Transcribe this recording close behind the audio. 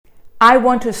I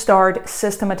want to start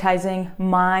systematizing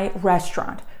my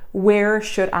restaurant. Where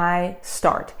should I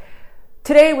start?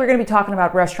 Today, we're going to be talking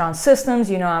about restaurant systems.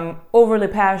 You know, I'm overly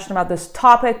passionate about this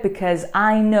topic because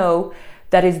I know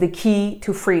that is the key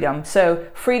to freedom. So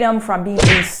freedom from being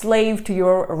enslaved to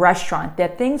your restaurant,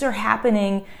 that things are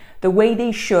happening the way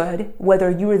they should,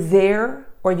 whether you're there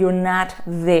or you're not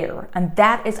there. And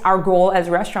that is our goal as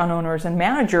restaurant owners and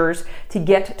managers, to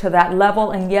get to that level.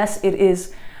 And yes, it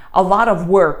is a lot of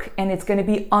work and it's going to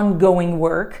be ongoing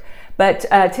work. But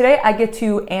today I get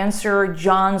to answer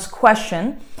John's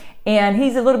question. And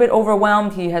he's a little bit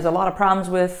overwhelmed. He has a lot of problems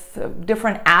with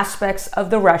different aspects of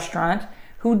the restaurant.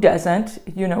 Who doesn't?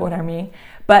 You know what I mean.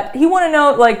 But he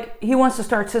wants to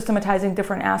start systematizing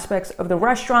different aspects of the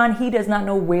restaurant. He does not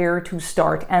know where to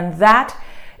start. And that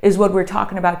is what we're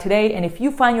talking about today. And if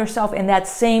you find yourself in that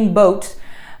same boat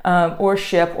or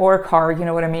ship or car, you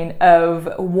know what I mean, of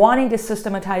wanting to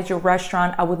systematize your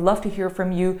restaurant, I would love to hear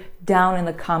from you down in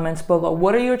the comments below.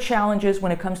 What are your challenges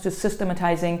when it comes to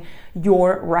systematizing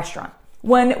your restaurant?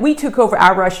 When we took over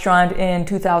our restaurant in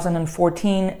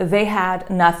 2014, they had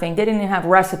nothing. They didn't even have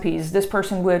recipes. This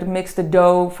person would mix the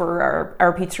dough for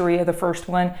our pizzeria, the first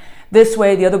one, this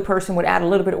way. The other person would add a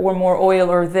little bit or more oil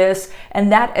or this.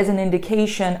 And that as an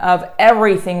indication of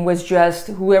everything was just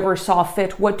whoever saw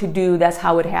fit what to do, that's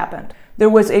how it happened. There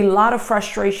was a lot of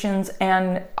frustrations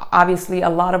and obviously a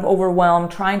lot of overwhelm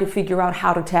trying to figure out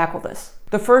how to tackle this.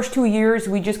 The first 2 years,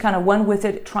 we just kind of went with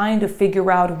it, trying to figure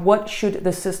out what should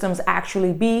the systems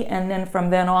actually be. And then from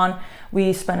then on,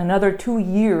 we spent another 2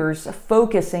 years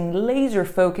laser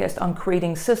focused on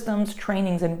creating systems,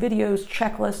 trainings and videos,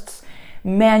 checklists,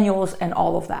 manuals, and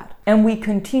all of that. And we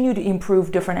continue to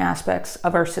improve different aspects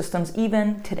of our systems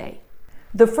even today.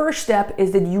 The first step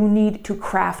is that you need to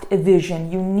craft a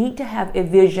vision. You need to have a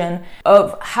vision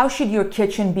of how should your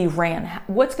kitchen be ran?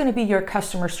 What's going to be your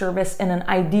customer service in an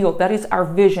ideal? That is our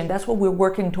vision. That's what we're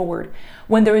working toward.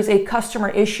 When there is a customer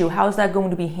issue, how is that going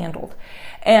to be handled?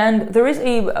 And there is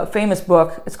a famous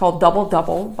book. It's called Double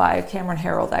Double by Cameron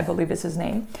Herold, I believe is his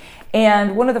name.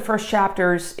 And one of the first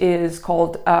chapters is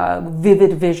called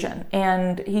Vivid Vision.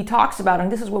 And he talks about,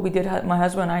 and this is what we did, my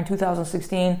husband and I, in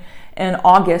 2016. In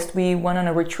August, we went on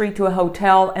a retreat to a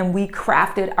hotel and we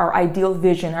crafted our ideal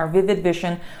vision, our vivid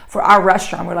vision for our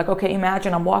restaurant. We're like, okay,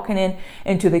 imagine I'm walking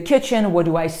into the kitchen. What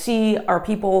do I see? Are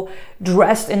people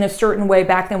dressed in a certain way?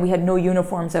 Back then we had no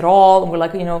uniforms at all. And we're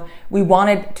like, we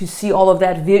wanted to see all of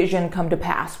that vision come to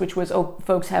pass, which was,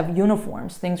 folks have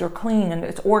uniforms. Things are clean and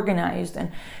it's organized and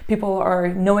people are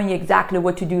knowing exactly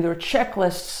what to do. There are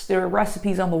checklists, there are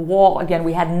recipes on the wall. Again,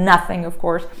 we had nothing, of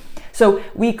course. So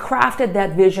we crafted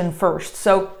that vision first.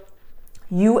 So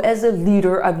you as a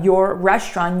leader of your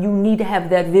restaurant, you need to have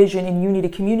that vision and you need to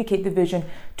communicate the vision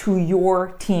to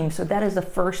your team. So that is the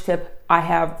first tip I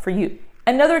have for you.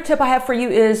 Another tip I have for you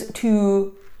is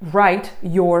to write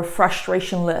your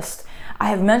frustration list. I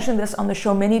have mentioned this on the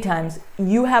show many times.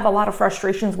 You have a lot of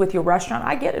frustrations with your restaurant.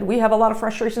 I get it. We have a lot of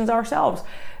frustrations ourselves.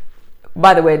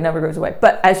 By the way, it never goes away.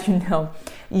 But as you know,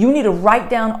 you need to write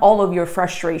down all of your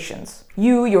frustrations.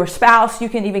 You, your spouse, you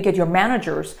can even get your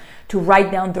managers to write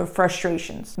down their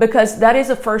frustrations, because that is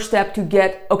the first step to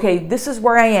get, okay, this is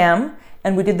where I am.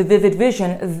 And we did the vivid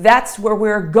vision. That's where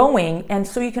we're going. And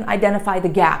so you can identify the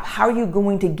gap. How are you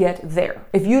going to get there?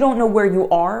 If you don't know where you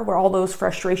are, where all those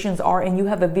frustrations are, and you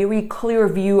have a very clear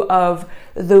view of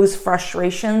those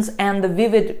frustrations and the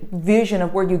vivid vision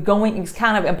of where you're going, it's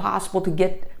kind of impossible to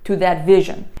get to that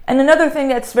vision. And another thing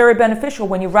that's very beneficial,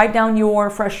 when you write down your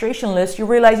frustration list, you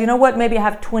realize, you know what, maybe I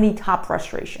have 20 top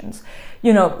frustrations.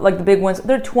 Like the big ones,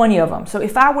 there are 20 of them. So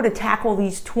if I were to tackle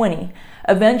these 20,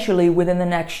 eventually within the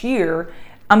next year,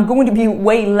 I'm going to be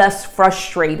way less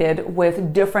frustrated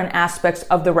with different aspects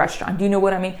of the restaurant. Do you know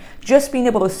what I mean? Just being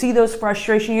able to see those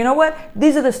frustrations, you know what?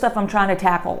 These are the stuff I'm trying to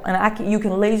tackle. And you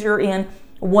can laser in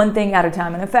one thing at a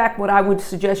time. And in fact, what I would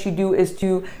suggest you do is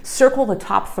to circle the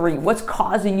top 3. What's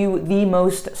causing you the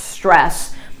most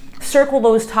stress? Circle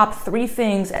those top 3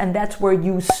 things, and that's where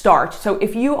you start. So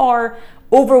if you are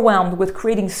overwhelmed with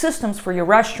creating systems for your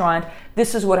restaurant,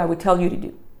 this is what I would tell you to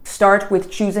do. Start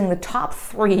with choosing the top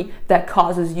 3 that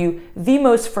causes you the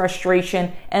most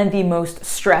frustration and the most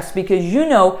stress, because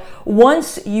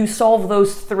once you solve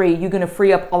those 3, you're going to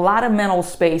free up a lot of mental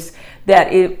space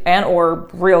or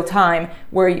real time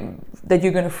that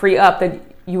you're going to free up, that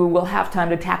you will have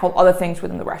time to tackle other things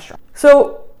within the restaurant.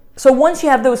 So once you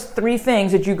have those 3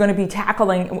 things that you're going to be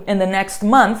tackling in the next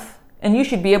month, and you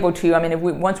should be able to,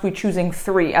 once we're choosing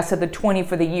 3, I said the 20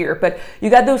 for the year, but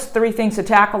you got those 3 things to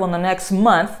tackle in the next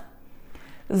month,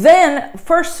 Then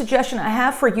first suggestion I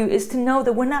have for you is to know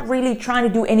that we're not really trying to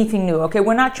do anything new, okay?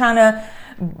 We're not trying to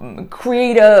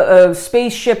create a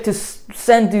spaceship to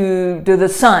send to the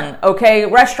sun, okay?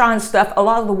 Restaurant stuff, a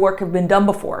lot of the work have been done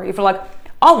before. If you're like,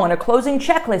 I want a closing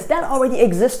checklist, that already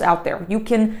exists out there. You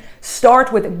can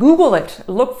start with, Google it,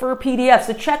 look for PDFs.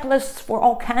 The checklists for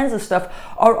all kinds of stuff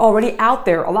are already out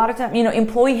there. A lot of time,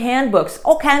 employee handbooks,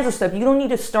 all kinds of stuff. You don't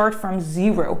need to start from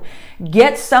zero.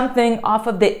 Get something off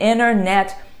of the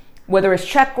internet, whether it's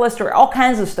checklist or all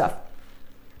kinds of stuff,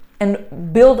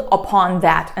 and build upon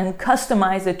that and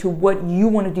customize it to what you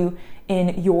want to do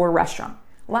in your restaurant.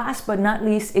 Last but not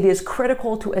least, it is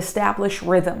critical to establish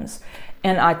rhythms.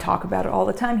 And I talk about it all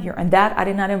the time here. And that I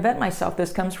did not invent myself.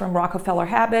 This comes from Rockefeller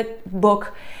Habit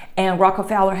book, and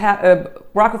Rockefeller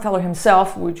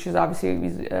himself, which is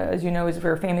obviously, as you know, is a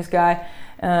very famous guy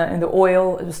in the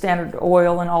oil, Standard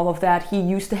Oil and all of that. He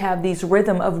used to have these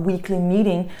rhythm of weekly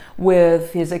meeting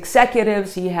with his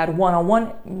executives. He had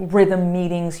one-on-one rhythm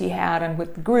meetings he had, and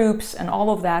with groups and all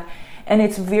of that. And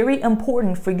it's very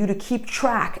important for you to keep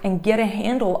track and get a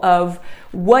handle of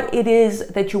what it is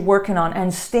that you're working on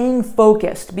and staying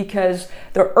focused, because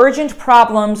there are urgent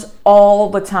problems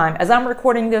all the time. As I'm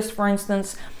recording this, for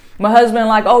instance, my husband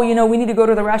we need to go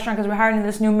to the restaurant because we're hiring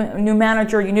this new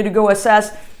manager. You need to go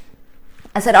assess.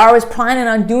 I said, I was planning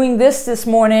on doing this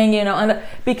morning,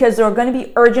 because there are going to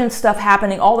be urgent stuff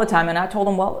happening all the time. And I told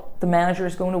him, well, the manager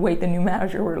is going to wait. The new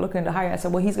manager we're looking to hire. I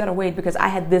said, well, he's got to wait because I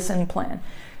had this in plan.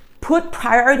 Put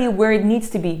priority where it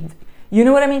needs to be. You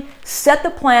know what I mean? Set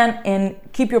the plan and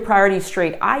keep your priorities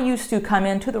straight. I used to come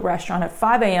into the restaurant at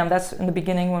 5 a.m. That's in the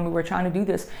beginning when we were trying to do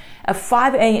this. At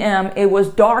 5 a.m., it was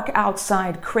dark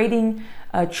outside, creating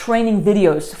training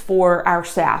videos for our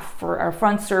staff, for our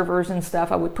front servers and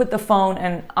stuff. I would put the phone,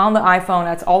 and on the iPhone,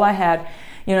 that's all I had.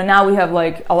 Now we have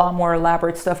a lot more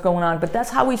elaborate stuff going on, but that's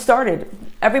how we started.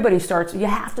 Everybody starts. You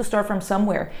have to start from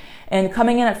somewhere. And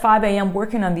coming in at 5 a.m.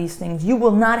 working on these things, you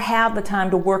will not have the time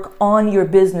to work on your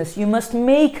business. You must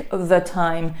make the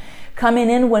time coming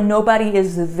in when nobody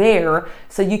is there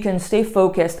so you can stay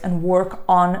focused and work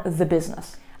on the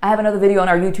business. I have another video on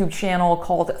our YouTube channel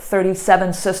called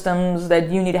 37 Systems that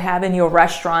you need to have in your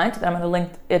restaurant. I'm going to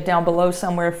link it down below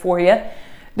somewhere for you.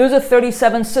 Those are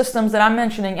 37 systems that I'm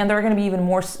mentioning, and there are going to be even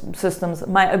more systems.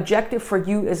 My objective for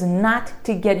you is not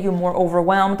to get you more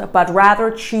overwhelmed, but rather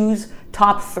choose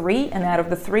top 3, and out of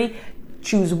the 3,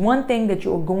 choose one thing that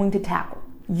you're going to tackle.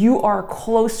 You are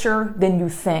closer than you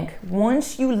think.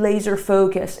 Once you laser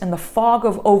focus in the fog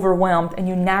of overwhelmed and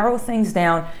you narrow things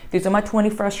down, these are my 20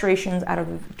 frustrations. Out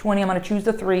of the 20, I'm going to choose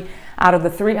the 3. Out of the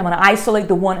 3, I'm going to isolate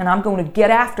the 1, and I'm going to get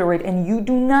after it. And you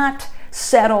do not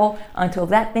settle until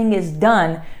that thing is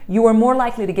done. You are more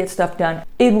likely to get stuff done.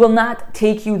 It will not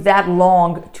take you that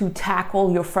long to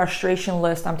tackle your frustration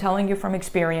list. I'm telling you from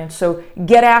experience. So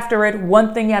get after it,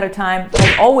 one thing at a time.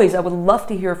 As always, I would love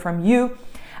to hear from you.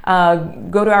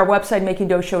 Go to our website,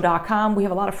 makingdough.com. We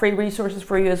have a lot of free resources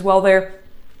for you as well there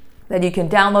that you can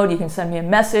download. You can send me a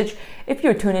message. If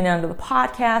you're tuning in to the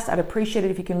podcast, I'd appreciate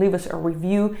it if you can leave us a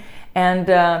review. And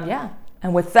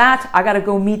and with that, I got to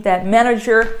go meet that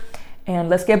manager, and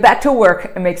let's get back to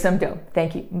work and make some dough.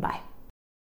 Thank you. Bye.